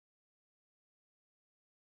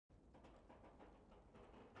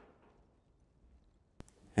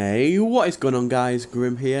Hey, what is going on guys,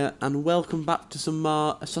 Grim here, and welcome back to some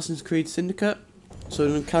more Assassin's Creed Syndicate. So we're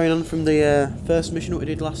going to carry on from the first mission that we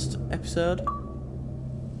did last episode.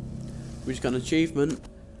 We just got an achievement,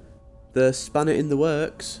 the spanner in the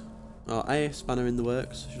works, or a spanner in the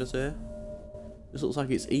works, should I say. This looks like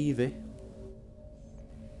it's Evie,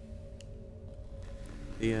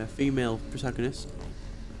 the female protagonist.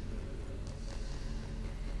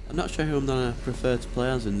 I'm not sure who I'm going to prefer to play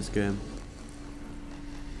as in this game.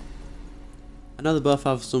 I know they both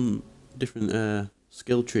have some different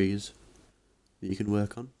skill trees that you can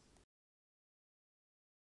work on.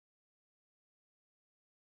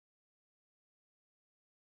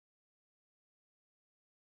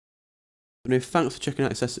 Anyway, thanks for checking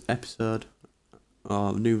out this episode,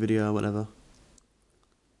 or new video, or whatever.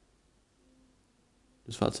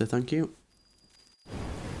 Just thought to say thank you.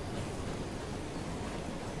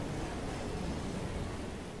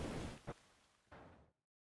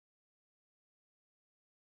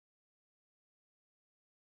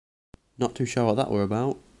 Not too sure what that were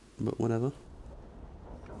about, but whatever.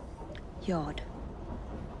 Yard.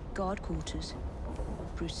 Guard quarters.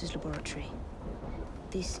 Brewster's laboratory.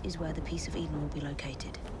 This is where the Piece of Eden will be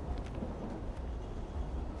located.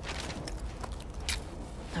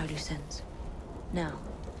 No loose ends. Now,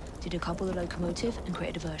 to decouple the locomotive and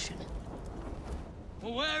create a diversion.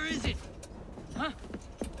 Well, where is it? Huh?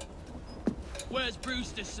 Where's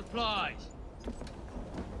Brewster's supplies?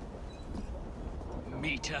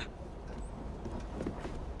 Meter.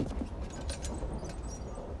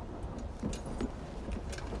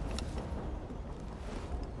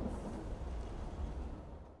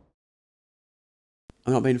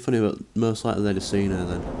 I'm not being funny, but most likely they'd have seen her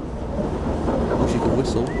then. Oh, she can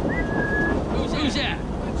whistle. Who's that?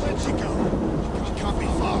 Where'd she go? She can't be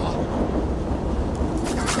far.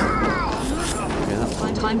 Okay,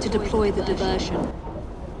 that's Time to deploy the diversion.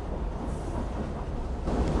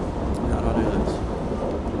 how do I do this?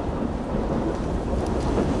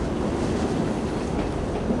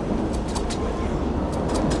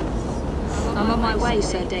 I'm on my way,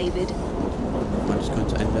 Sir David. I'm just going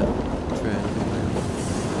to end up train, I think I am.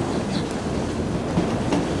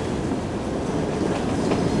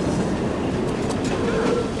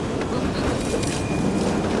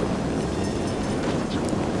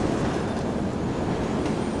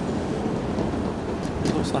 It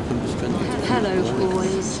looks like I'm just trying to... Hello,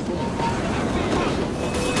 boys.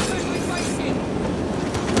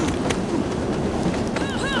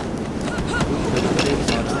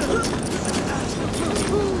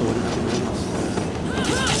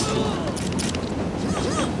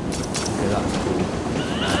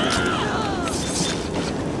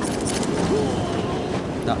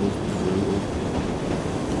 That was brutal.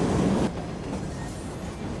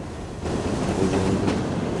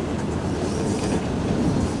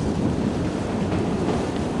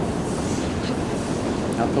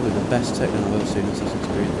 That's probably the best techno I've ever seen in Assassin's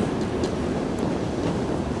Creed.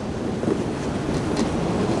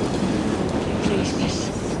 Please, miss.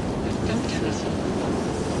 Don't tell us.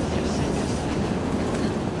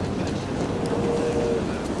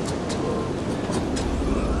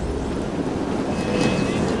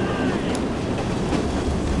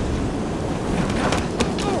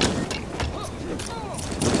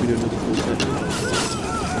 Let's do another full session.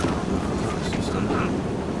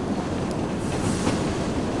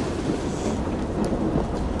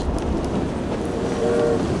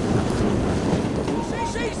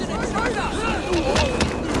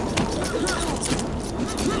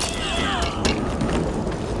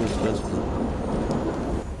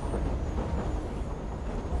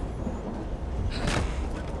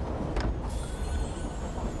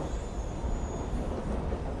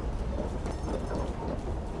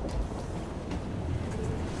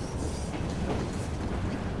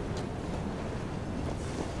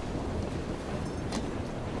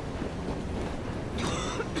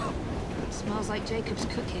 Smells like Jacob's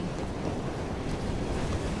cooking.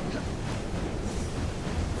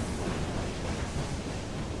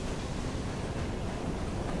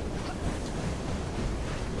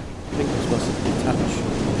 I think we're supposed to detach.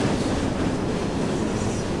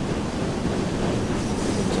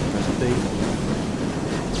 Press B.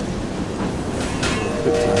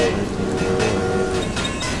 Quick time.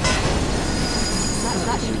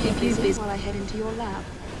 That should keep you busy while I head into your lab.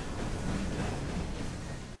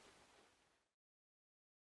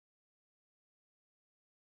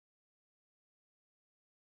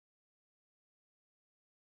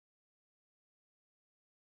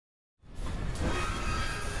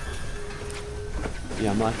 Yeah,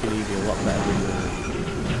 I'm liking Evie a lot better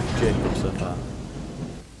than Jacob so far.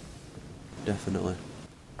 Definitely.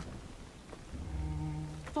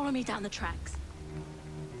 Follow me down the tracks.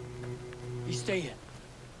 You stay here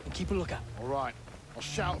and keep a lookout. All right. I'll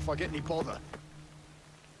shout if I get any bother.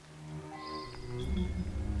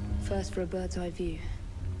 First for a bird's eye view.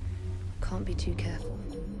 Can't be too careful.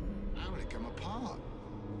 How did it come apart?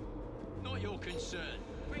 Not your concern.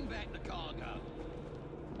 Bring back the cargo.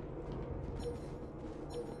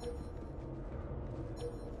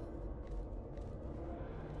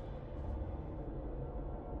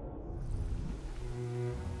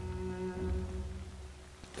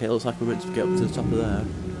 Okay, it looks like we're meant to get up to the top of there.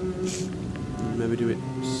 Maybe do it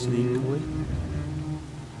sneakily.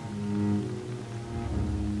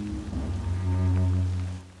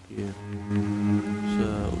 Yeah. So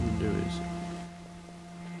what we're gonna do is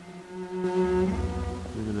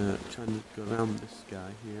we're gonna try and go around this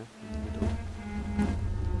guy here in the middle.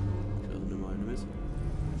 Show them who my enemy is.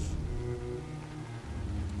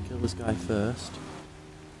 Kill this guy first.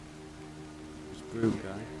 This brute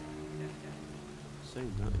guy.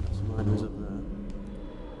 Saying that, that's some enemies up there.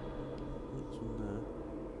 That's one there.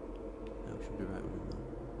 Yeah, we should be right with him now.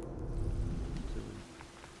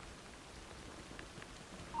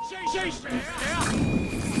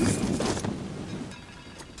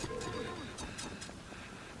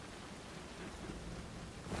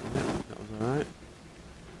 That was alright.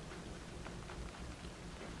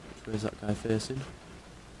 Where's that guy facing?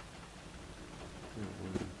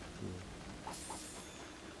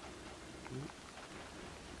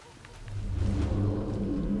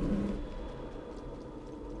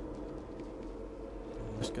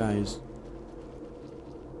 This guy's...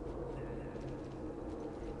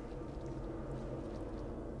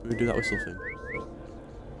 Can we do that whistle thing?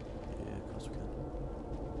 Yeah, of course we can.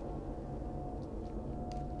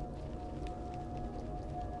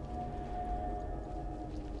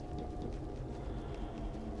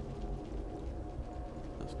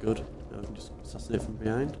 That's good. Now we can just assassinate from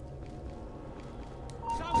behind.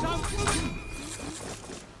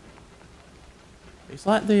 It's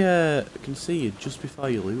like they can see you just before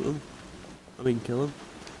you loot them. I mean, kill them.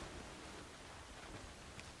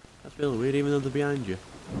 That's really weird, even though they're behind you.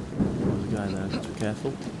 There's a guy there, just be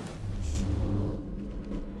careful.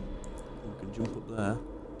 We can jump up there.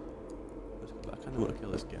 But I kind of want to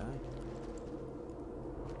kill this guy.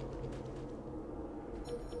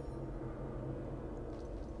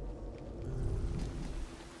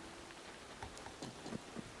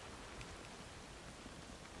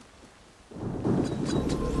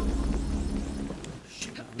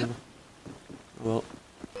 Well,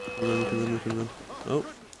 we can run. Oh.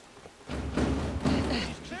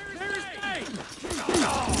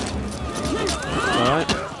 Alright,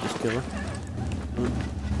 let's kill her.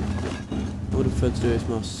 I would have preferred to do this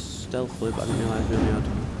more stealthily, but I didn't realise we only had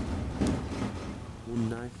one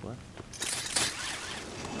knife left.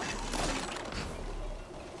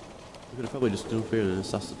 We could have probably just done through and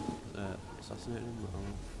assassinated him.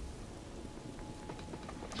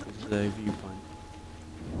 This is a viewpoint.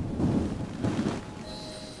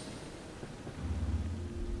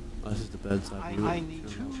 This is the bedside view. I need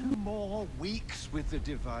 2 more weeks with the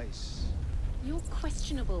device. Your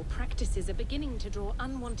questionable practices are beginning to draw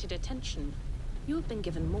unwanted attention. You have been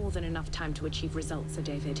given more than enough time to achieve results, Sir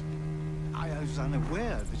David. I was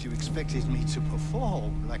unaware that you expected me to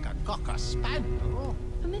perform like a cocker spaniel.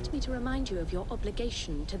 Permit me to remind you of your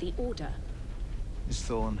obligation to the Order. Miss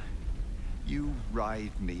Thorne, you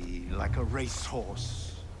ride me like a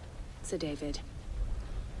racehorse. Sir David,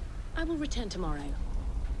 I will return tomorrow.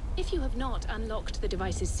 If you have not unlocked the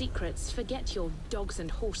device's secrets, forget your dogs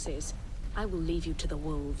and horses. I will leave you to the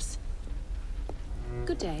wolves.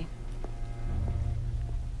 Good day.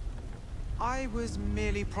 I was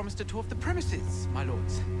merely promised a tour of the premises, my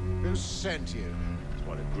lords. Who sent you? It's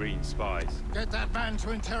one of Green's spies. Get that man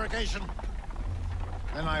to interrogation.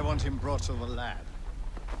 Then I want him brought to the lab.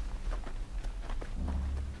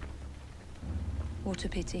 What a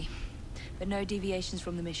pity. But no deviations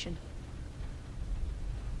from the mission.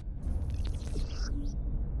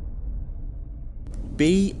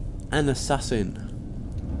 Be an assassin.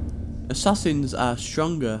 Assassins are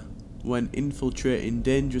stronger when infiltrating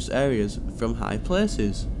dangerous areas from high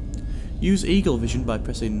places. Use eagle vision by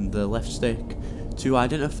pressing the left stick to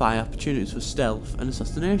identify opportunities for stealth and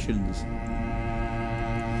assassinations.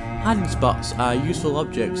 Hiding spots are useful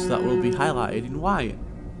objects that will be highlighted in white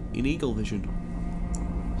in eagle vision.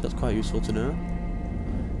 So that's quite useful to know.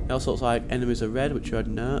 It also looks like enemies are red, which you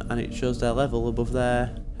already know, and it shows their level above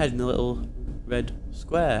their head in a little red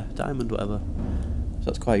square, diamond, whatever. So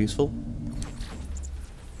that's quite useful.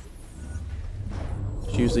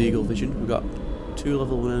 Just use the eagle vision. We've got 2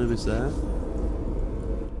 level 1 enemies there.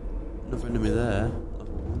 Another enemy there.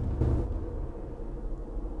 Level 1.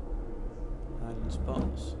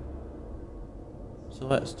 spots. So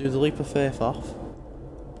let's do the leap of faith off.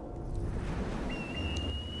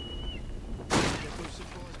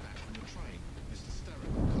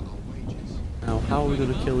 Now, how are we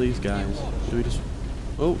going to kill these guys? Do we just...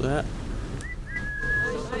 Oh, there.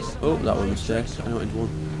 Oh, that was a mistake. I wanted one.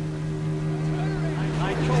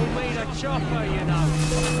 They call me the chopper, you know.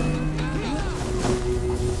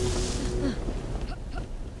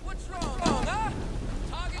 What's wrong, huh?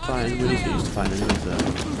 Fine, we need to get used to finding enemies there.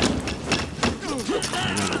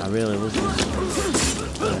 I really love this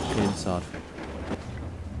cane sword.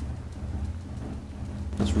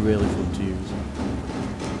 That's really fun to use.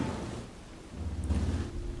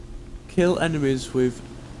 Kill enemies with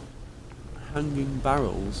hanging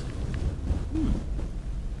barrels.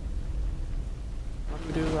 How do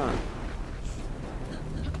we do that?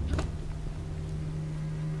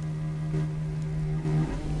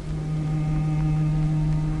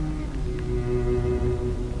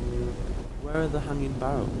 Where are the hanging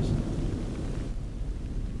barrels?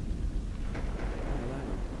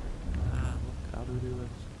 Ah, look, how do we do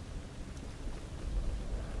this?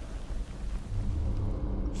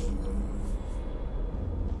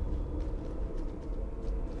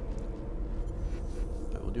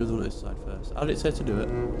 Right, we'll do the one on this side first. How did it say to do it?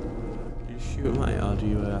 Do you shoot them at it, or do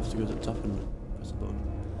you have to go to the top and press the button?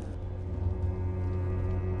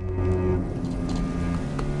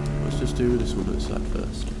 Let's just do this one on this side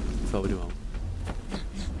first, before we do all.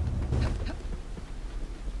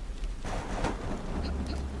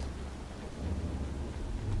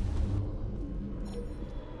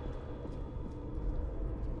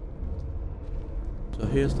 So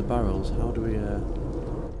here's the barrels. How do we oh,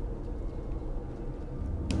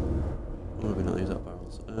 maybe not use that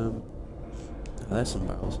barrels. There's some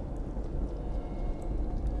barrels.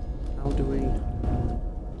 How do we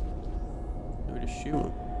just shoot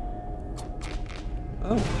them?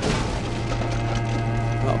 Oh,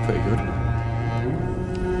 that's pretty good.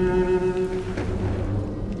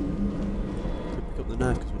 Pick up the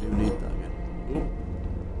knife because we do need that again. Oh.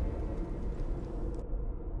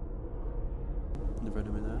 Another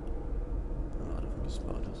enemy there. Oh, I don't think he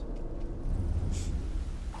spotted us.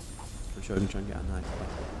 I'm sure we can try and get a knife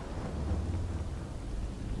back.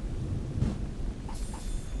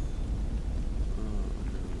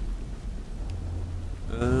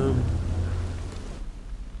 Oh, no.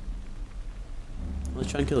 Let's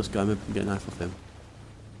try and kill this guy, maybe we can get a knife off him.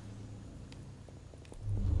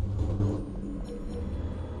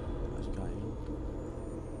 Where's the guy?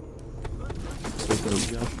 Still don't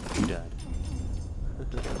go. He died.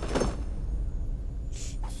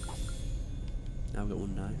 Now we've got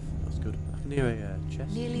one knife, that's good. I can hear a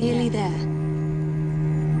chest. Nearly there.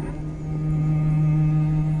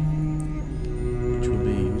 Which will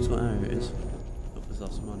be, which what area it is. Hopefully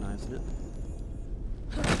there's some more knives in it.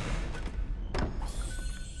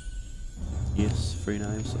 Yes, 3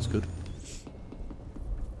 knives, that's good.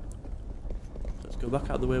 Let's go back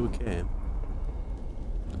out the way we came.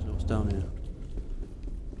 Let's know what's down here.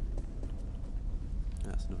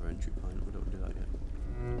 That's another entry point, we don't want to do that yet.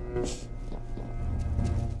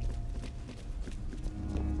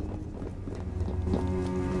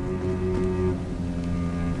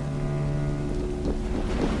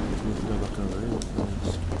 We can go back over here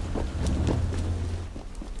first.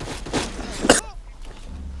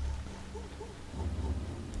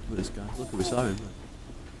 Look at this guy, look, we saw him.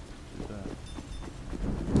 Look at that.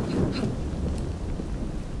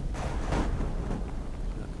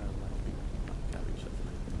 That guy like me. I can't reach that from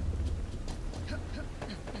here.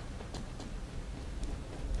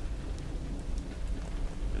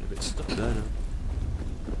 Getting a bit stuck there now.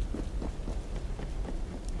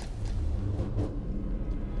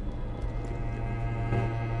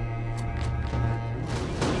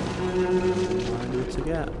 I need to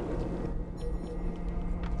get.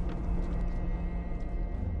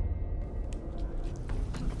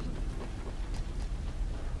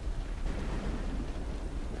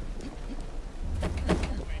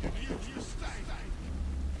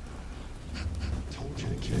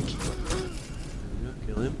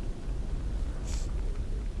 Kill him.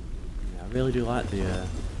 Yeah, I really do like the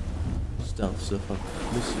stealth stuff. I've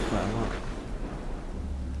missed it quite a lot.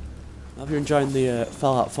 I hope you're enjoying the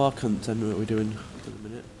Fallout 4 content that we're doing at the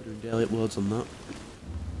minute. We're doing daily uploads on that.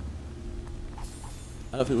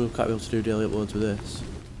 I don't think we'll quite be able to do daily uploads with this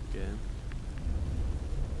game.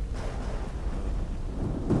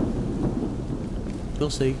 We'll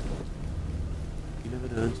see. You never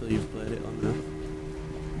know until you've played it long enough.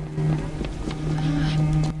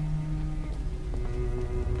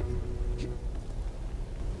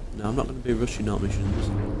 No, I'm not going to be rushing out missions.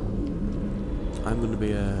 I'm going to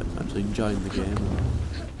be actually enjoying the game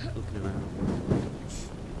and looking around.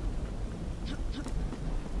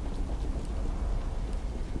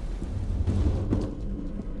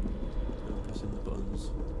 I'm pressing the buttons,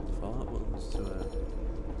 the Fallout buttons to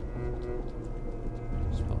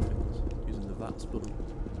spot things, using the VATS button.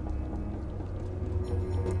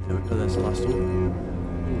 There we go, there's the last one. Ooh,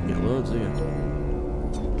 we can get loads here.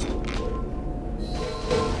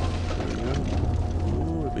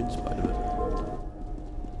 Ooh, we've been spied a bit.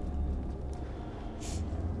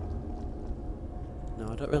 No,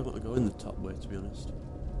 I don't really want to go in the top way, to be honest.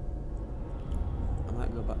 I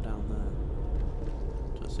might go back down there.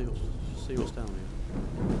 Let's see what's down here.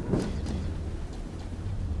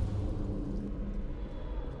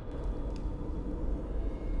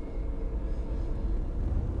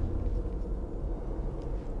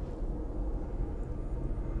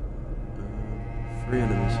 Three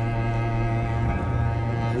enemies.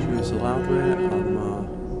 Shoot us a loud way,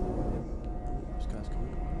 this guy's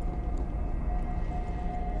coming.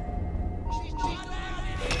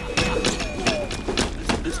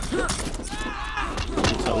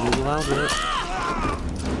 That was a loud way.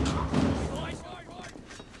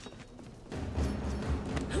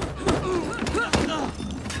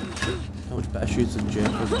 How much better shoots than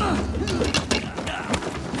Jacob?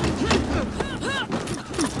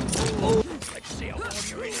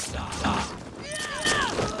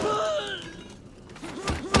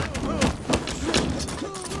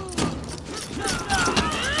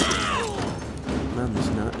 Man,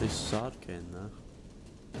 this sword cane there.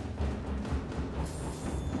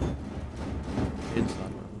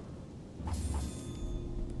 Inside, rather.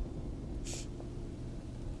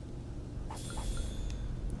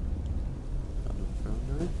 Got another throwing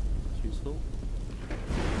knife. It's useful.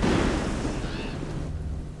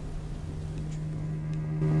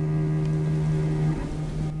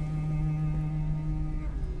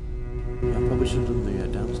 Yeah, I probably should have done the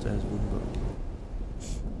downstairs one, but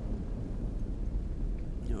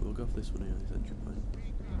yeah, we'll go for this one here, this entry point.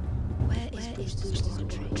 Where is Bruce's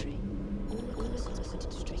laboratory? All the corridors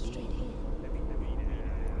pointed straight here.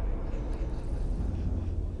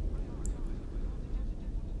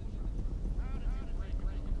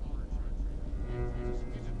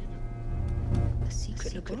 A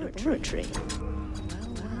secret laboratory. Well.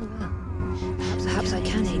 Perhaps I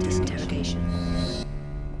can aid this interrogation.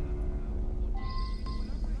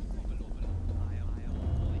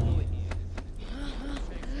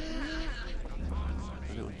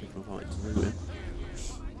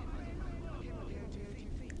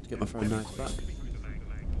 Get my friend Nice back.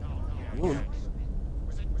 One.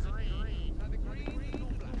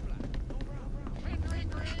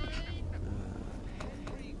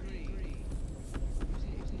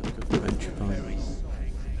 Let's go for the entry point.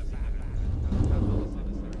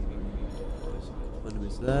 There's a couple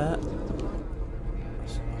enemies there. I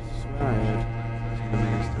swear I heard some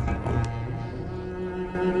enemies down the bottom.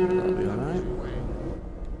 That'll be alright.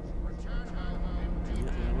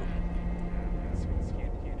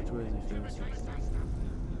 Where is he facing?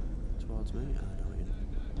 Towards me? I don't know.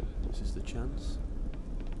 This is the chance.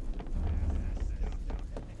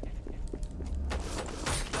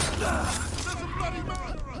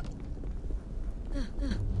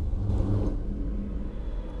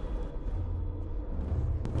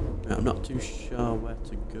 Right, I'm not too sure where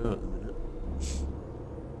to go at the minute.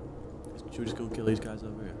 Should we just go and kill these guys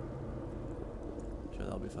over here? Sure,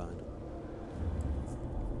 that'll be fine.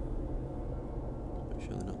 Make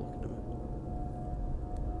sure they're not looking at me.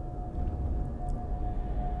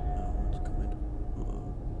 No one's coming. Uh-oh.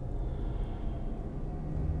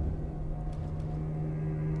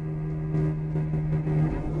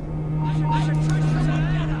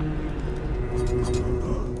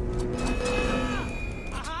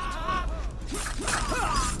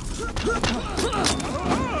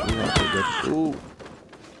 Ooh.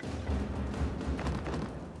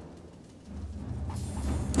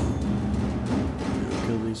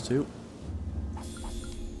 Kill these two.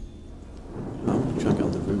 I'm going to try and get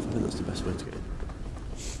on the roof. I think that's the best way to get in.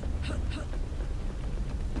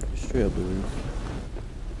 Straight up the roof.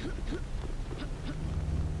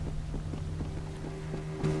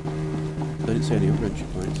 I didn't see any other entry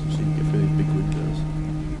points, so you can get through these big windows.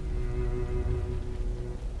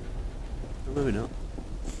 Oh, maybe not.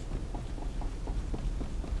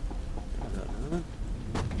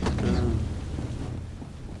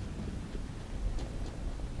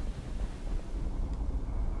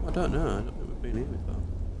 I don't know, I don't think we've been here before.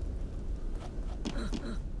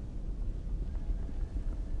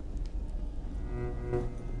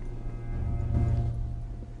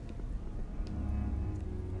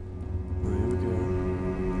 Oh, here we go.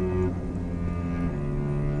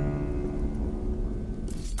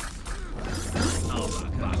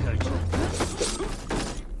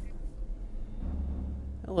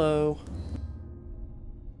 go.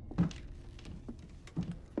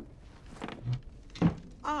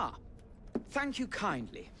 Ah, thank you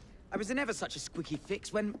kindly. I was in ever such a squeaky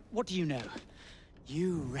fix when, what do you know?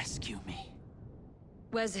 You rescue me.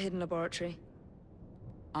 Where's the hidden laboratory?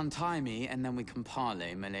 Untie me, and then we can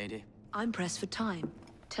parley, my lady. I'm pressed for time.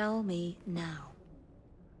 Tell me now.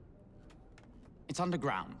 It's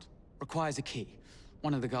underground. Requires a key.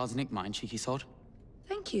 One of the guards nicked mine, cheeky sod.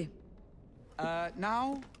 Thank you.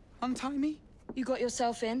 Now? Untie me? You got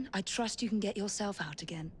yourself in. I trust you can get yourself out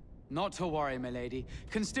again. Not to worry, my lady.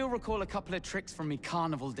 Can still recall a couple of tricks from me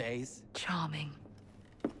carnival days. Charming.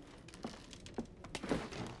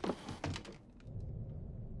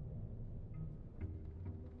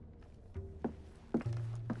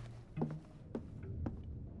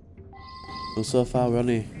 Well, so far we're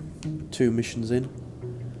only 2 missions in,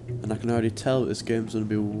 and I can already tell that this game's going to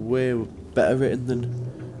be way better written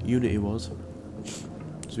than Unity was.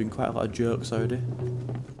 There's been quite a lot of jokes already.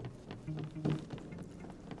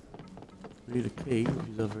 We need a key, which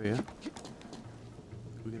is over here. Can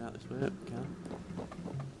we get out this way? We can.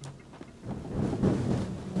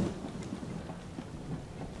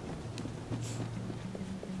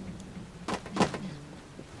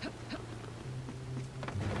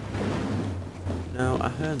 Now, I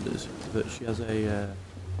heard that she has a,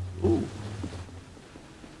 ooh!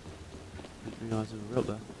 Didn't realise they were up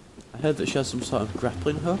there. I heard that she has some sort of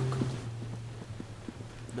grappling hook.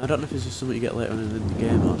 Now, I don't know if this is something you get later on in the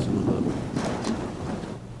game or something, but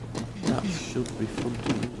that should be fun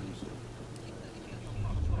to use.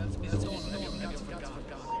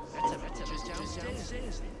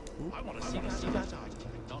 I want to see that.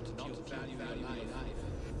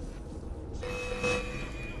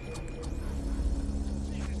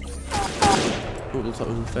 Oh, it looks like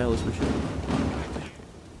we're going to fail this mission.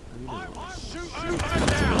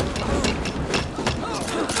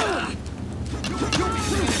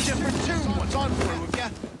 Different tune. What's on for you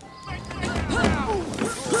again?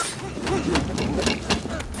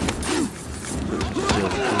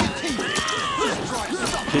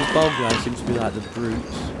 These bald guys seem to be like the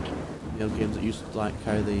brutes, you know, games that used to like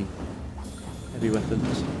carry the heavy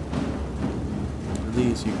weapons. And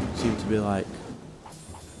these you seem to be like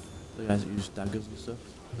the guys that use daggers and stuff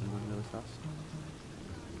and run really fast.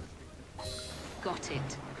 Got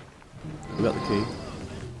it. We got the key.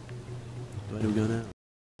 Where do we go now?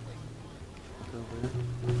 Go over here.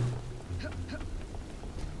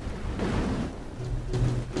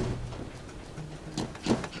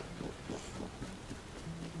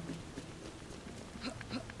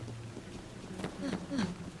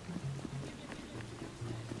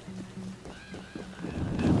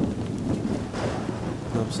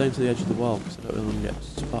 I'm staying to the edge of the wall because I don't really want to get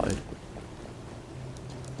spotted.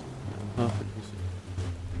 I'm hoping he's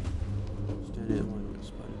staying near the wall and get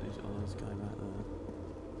spotted. There's all this guy right there.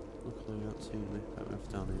 Luckily he hasn't seen me. Right enough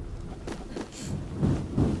down here.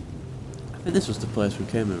 I think this was the place we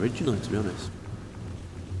came originally, to be honest.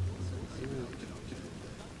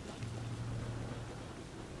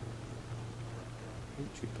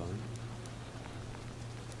 Entry point.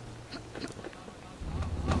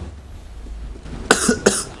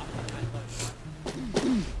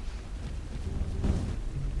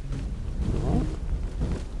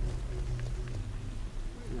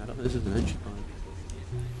 This is an entry point.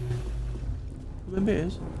 Maybe it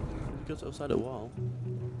is. It goes outside the wall.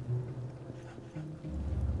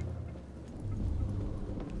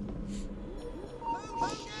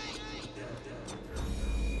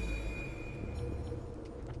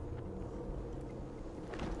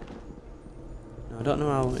 Now, I don't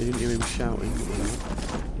know how I didn't hear him shouting.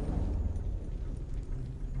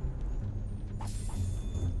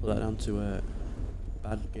 Put that down to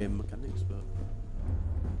bad game mechanics, but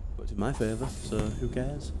it's in my favour, so who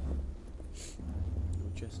cares?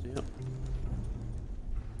 No chest here.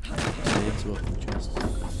 Need to open the chest.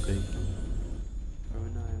 Big.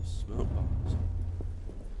 Throwing knives, smoke bombs.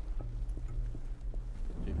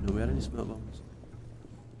 Didn't know we had any smoke bombs.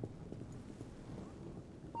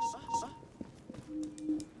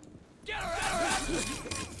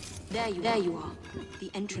 There you are.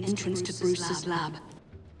 The entrance to Bruce's lab.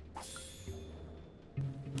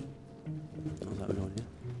 How's that going here?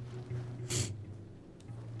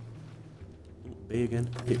 B again.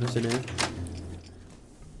 Keep us in here.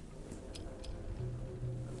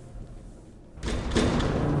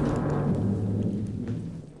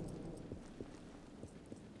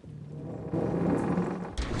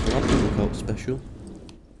 So what do we call it special?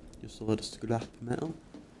 Just a load of scrap metal.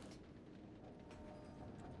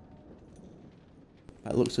 By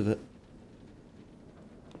the looks of it.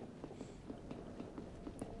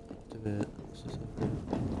 Activate. What's this up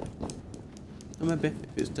here? So maybe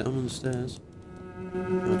if it's down on the stairs.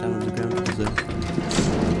 Or down on the ground, because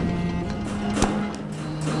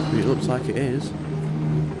it looks like it is.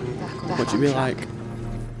 What do you be like?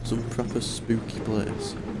 Some proper spooky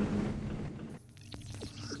place.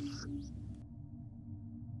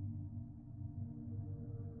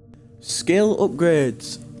 Skill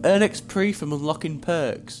upgrades. Earn XP from unlocking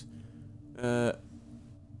perks.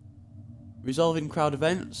 Resolving crowd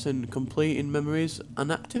events and completing memories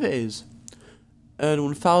and activities. Earn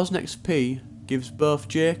 1000 XP gives both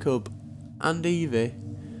Jacob and Evie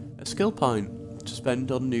a skill point to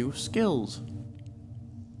spend on new skills.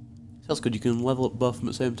 So that's good, you can level up both of them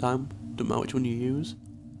at the same time, don't matter which one you use.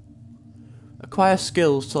 Acquire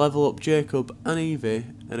skills to level up Jacob and Evie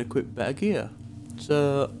and equip better gear.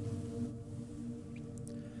 So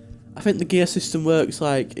I think the gear system works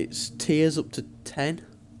like it's tiers up to 10.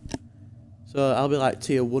 So I'll be like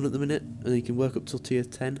tier 1 at the minute, and you can work up till tier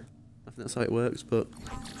 10. I think that's how it works, but...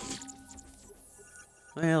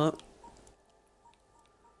 Oh yeah, look.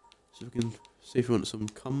 So we can see if we want some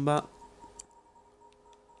combat.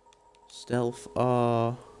 Stealth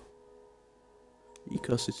or...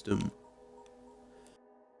 ecosystem.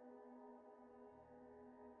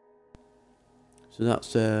 So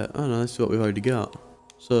that's, oh no, this is what we've already got.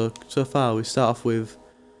 So far we start off with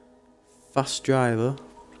Fast Driver,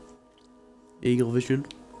 Eagle Vision,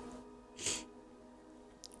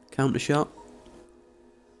 Counter Shot,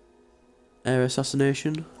 Air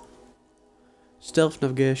Assassination, Stealth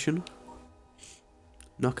Navigation,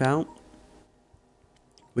 Knockout,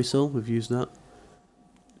 Whistle, we've used that,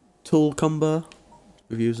 Tool Combo,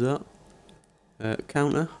 we've used that,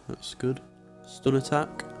 Counter, that's good, Stun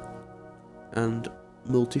Attack, and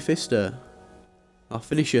Multi-Fister, or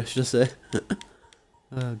Finisher should I say.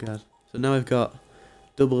 Oh god. So now we've got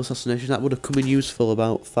Double Assassination. That would have come in useful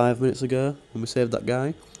about 5 minutes ago when we saved that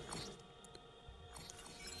guy.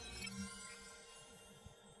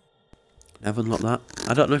 I've unlocked that.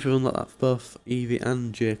 I don't know if we've unlocked that for both Evie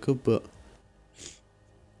and Jacob, but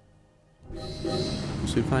we'll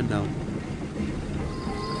soon find out.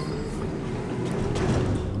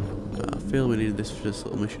 I feel we needed this for this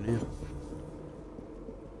little mission here.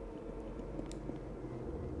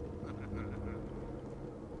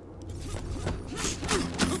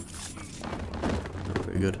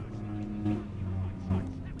 Good.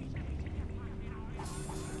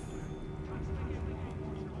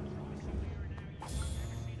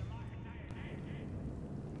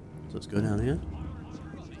 So let's go down here.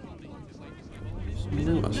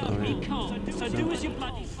 No, that's not right. So do as you're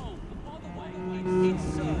bloody told.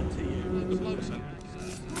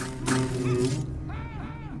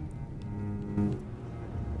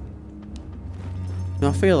 Now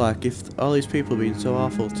I feel like if all these people are being so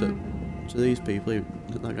awful to these people,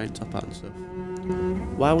 like going top hat and stuff,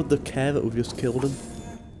 why would they care that we've just killed them?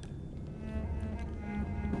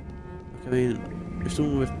 Like, I mean, if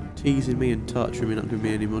someone were teasing me and torturing me, not giving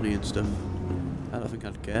me any money and stuff, I don't think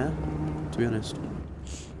I'd care, to be honest.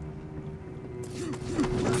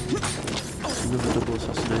 Another double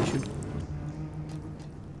assassination.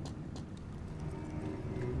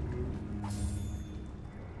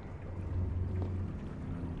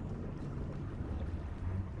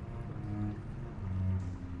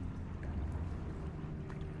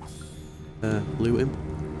 Loot him.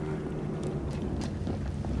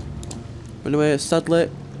 Anyway, sadly,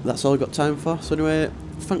 that's all I've got time for. So anyway,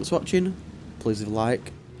 thanks for watching. Please leave a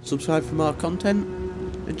like, subscribe for more content,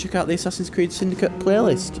 and check out the Assassin's Creed Syndicate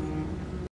playlist.